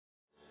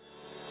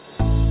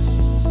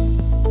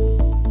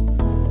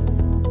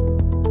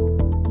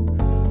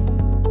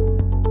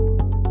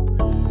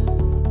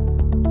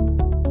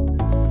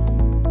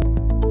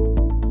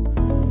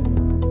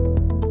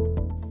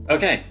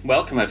Okay,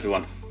 welcome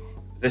everyone.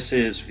 This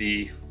is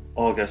the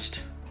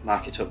August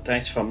market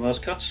update from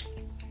Rosecut.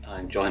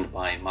 I'm joined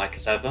by Mike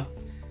as ever.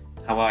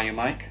 How are you,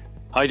 Mike?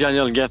 Hi,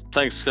 Daniel. Yeah,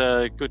 thanks.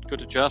 Good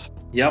to chat.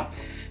 Yep.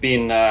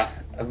 Been a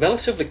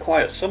relatively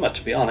quiet summer,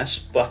 to be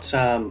honest, but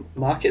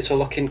markets are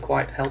looking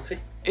quite healthy.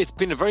 It's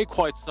been a very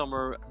quiet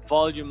summer.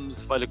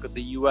 Volumes, if I look at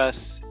the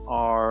US,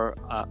 are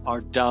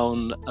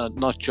down,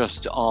 not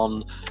just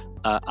on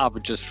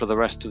averages for the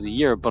rest of the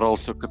year, but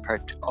also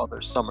compared to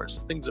other summers.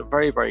 So things are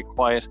very, very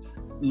quiet.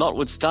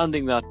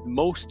 Notwithstanding that,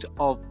 most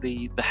of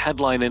the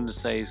headline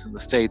indices in the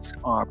States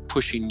are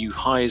pushing new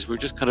highs. We're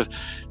just kind of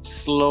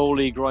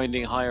slowly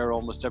grinding higher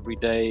almost every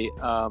day.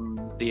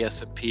 The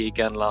S&P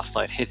again last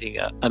night hitting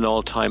an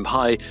all-time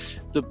high.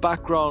 The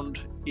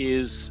background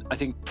is, I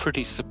think,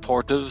 pretty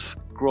supportive.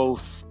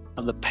 Growth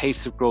and the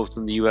pace of growth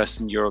in the US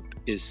and Europe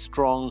is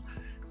strong.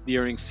 The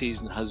earnings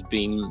season has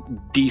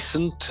been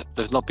decent.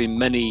 There's not been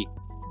many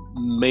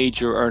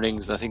major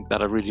earnings, I think,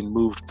 that have really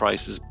moved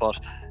prices, but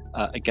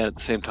again, at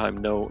the same time,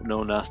 no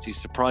nasty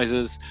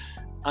surprises.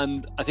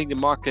 And I think the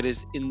market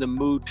is in the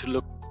mood to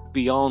look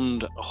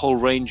beyond a whole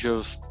range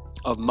of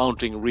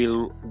mounting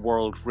real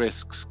world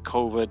risks.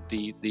 COVID,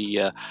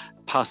 the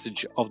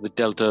passage of the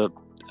Delta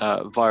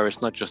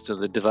virus, not just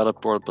in the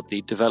developed world, but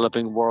the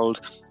developing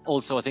world.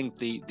 Also, I think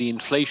the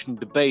inflation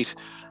debate,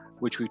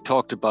 which we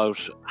talked about,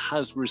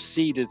 has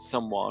receded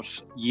somewhat.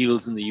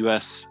 Yields in the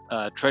US,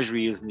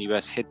 Treasury yields in the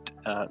US hit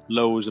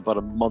lows about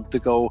a month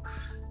ago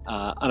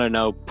and are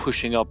now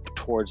pushing up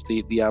towards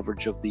the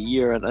average of the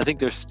year. And I think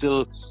there's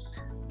still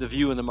the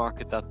view in the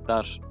market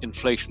that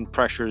inflation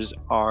pressures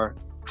are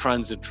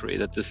transitory,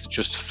 that this is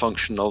just a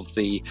function of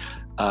the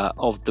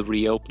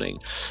reopening.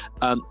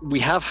 We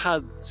have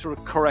had sort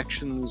of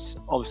corrections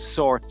of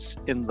sorts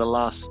in the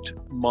last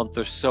month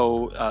or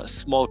so.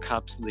 Small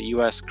caps in the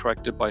US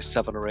corrected by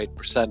 7 or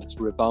 8%. It's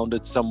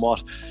rebounded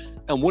somewhat.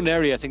 And one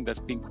area I think that's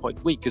been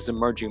quite weak is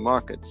emerging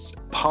markets,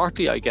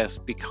 partly, I guess,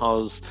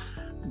 because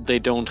they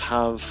don't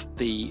have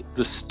the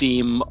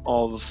steam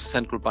of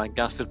central bank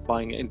asset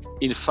buying.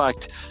 In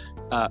fact,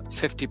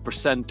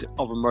 50%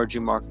 of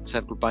emerging market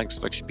central banks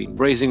have actually been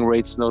raising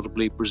rates.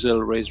 Notably,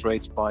 Brazil raised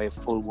rates by a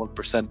full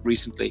 1%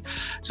 recently.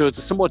 So it's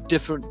a somewhat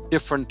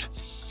different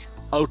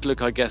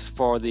outlook, I guess,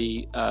 for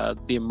the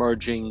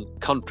emerging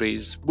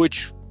countries,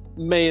 which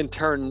may in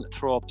turn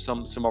throw up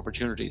some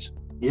opportunities.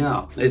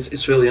 Yeah,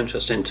 it's really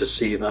interesting to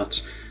see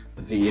that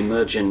the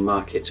emerging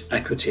market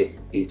equity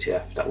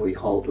ETF that we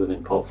hold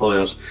within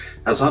portfolios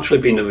has actually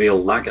been a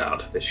real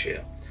laggard this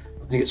year.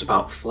 I think it's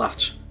about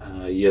flat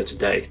year to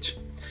date.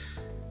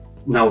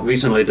 Now,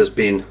 recently there's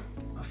been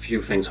a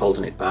few things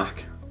holding it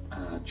back.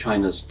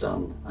 China's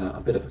done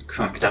a bit of a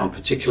crackdown,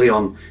 particularly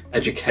on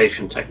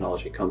education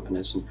technology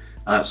companies, and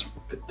that's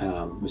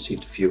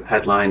received a few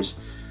headlines.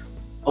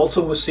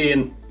 Also, we're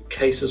seeing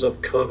cases of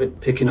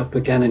COVID picking up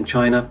again in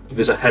China.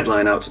 There's a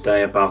headline out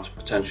today about a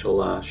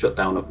potential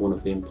shutdown of one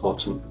of the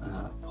important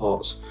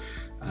ports,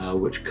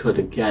 which could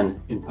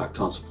again impact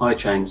on supply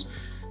chains,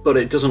 but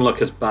it doesn't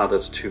look as bad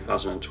as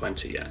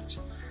 2020 yet.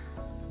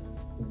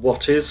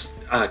 What is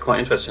quite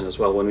interesting as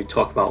well when we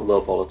talk about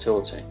low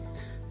volatility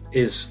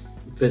is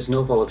there's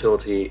no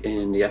volatility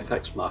in the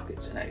FX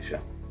markets in Asia,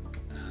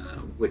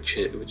 which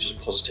is a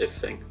positive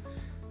thing,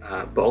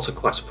 but also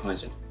quite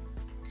surprising.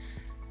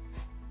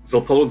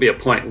 There'll probably be a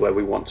point where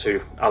we want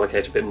to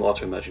allocate a bit more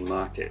to emerging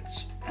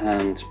markets,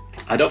 and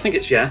I don't think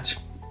it's yet,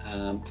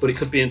 but it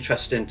could be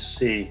interesting to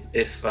see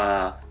if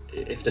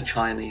the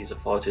Chinese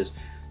authorities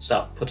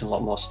start putting a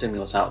lot more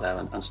stimulus out there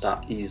and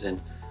start easing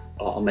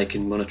or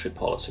making monetary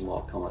policy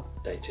more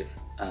accommodative,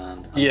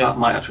 and that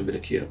might actually be the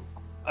cue.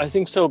 I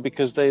think so,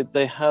 because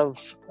they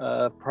have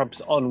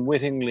perhaps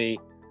unwittingly,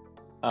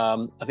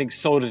 I think,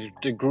 sowed a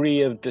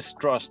degree of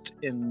distrust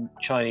in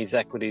Chinese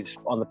equities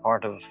on the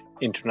part of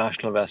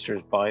international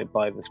investors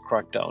by this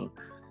crackdown.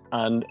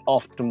 And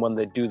often when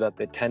they do that,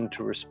 they tend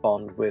to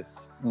respond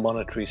with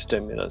monetary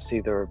stimulus,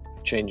 either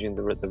changing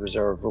the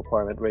reserve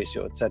requirement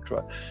ratio,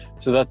 etc.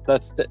 So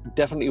that's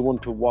definitely one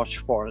to watch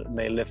for, and it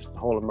may lift the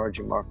whole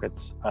emerging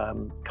markets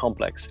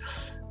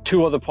complex.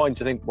 Two other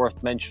points I think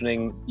worth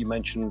mentioning. You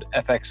mentioned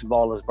FX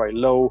vol is very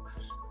low.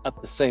 At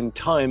the same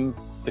time,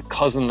 the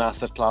cousin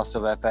asset class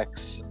of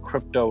FX,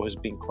 crypto, has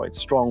been quite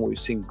strong. We've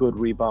seen good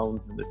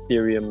rebounds in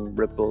Ethereum,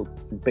 Ripple,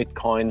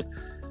 Bitcoin.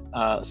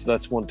 So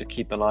that's one to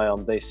keep an eye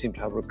on. They seem to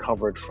have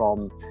recovered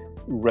from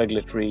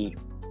regulatory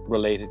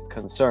related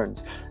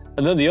concerns.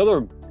 And then the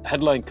other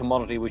headline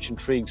commodity which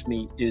intrigues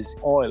me is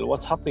oil.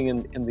 What's happening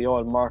in the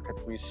oil market?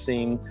 We've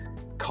seen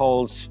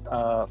calls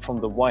from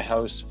the White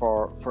House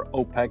for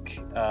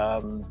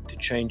OPEC to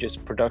change its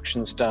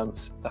production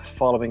stance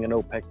following an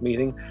OPEC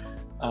meeting.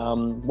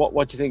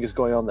 What do you think is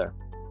going on there?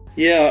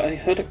 Yeah, I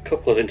heard a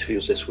couple of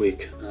interviews this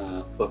week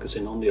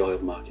focusing on the oil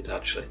market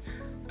actually,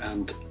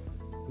 and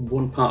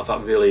one part of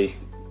that really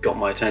got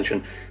my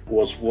attention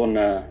was one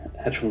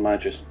hedge fund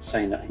manager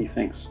saying that he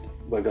thinks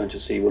we're going to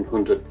see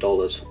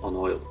 $100 on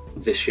oil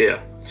this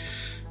year,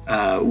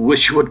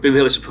 which would be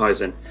really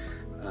surprising,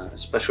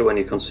 especially when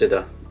you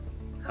consider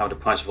how the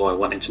price of oil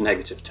went into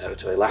negative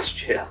territory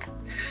last year.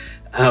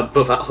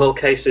 But that whole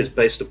case is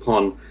based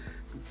upon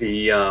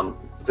the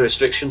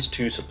restrictions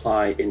to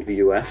supply in the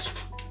US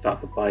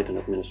that the Biden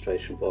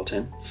administration brought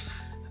in,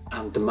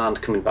 and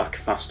demand coming back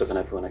faster than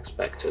everyone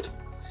expected.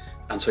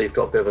 And so you've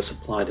got a bit of a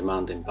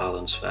supply-demand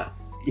imbalance there.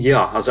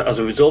 Yeah, as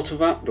a result of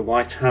that, the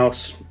White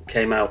House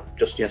came out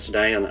just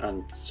yesterday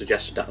and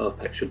suggested that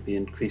OPEC should be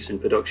increasing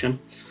production,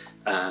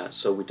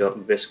 so we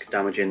don't risk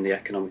damaging the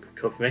economic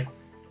recovery.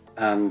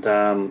 And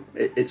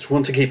it's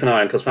one to keep an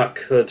eye on, because that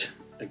could,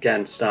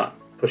 again, start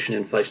pushing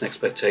inflation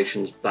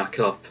expectations back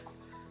up,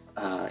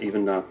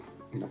 even though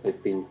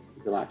they've been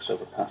relaxed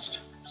over the past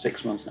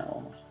 6 months now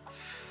almost.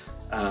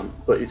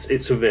 But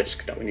it's a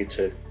risk that we need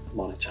to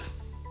monitor.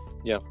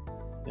 Yeah,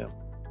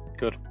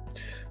 good.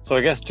 So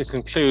I guess to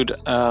conclude,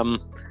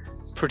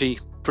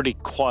 pretty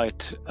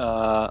quiet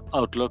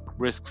outlook.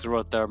 Risks are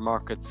out there.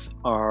 Markets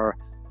are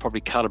probably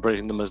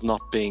calibrating them as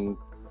not being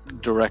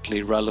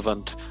directly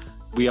relevant.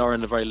 We are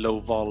in a very low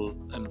vol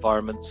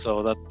environment,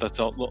 so that's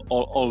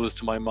always,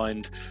 to my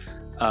mind,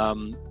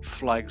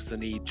 flags the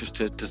need just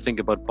to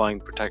think about buying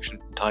protection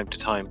from time to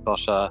time, but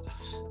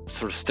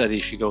sort of steady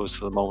as she goes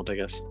for the moment, I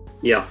guess.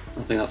 Yeah,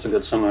 I think that's a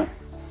good summary.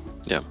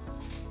 Yeah.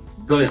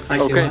 Brilliant.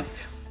 Thank you, Mike.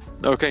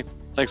 Okay.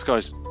 Thanks,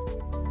 guys.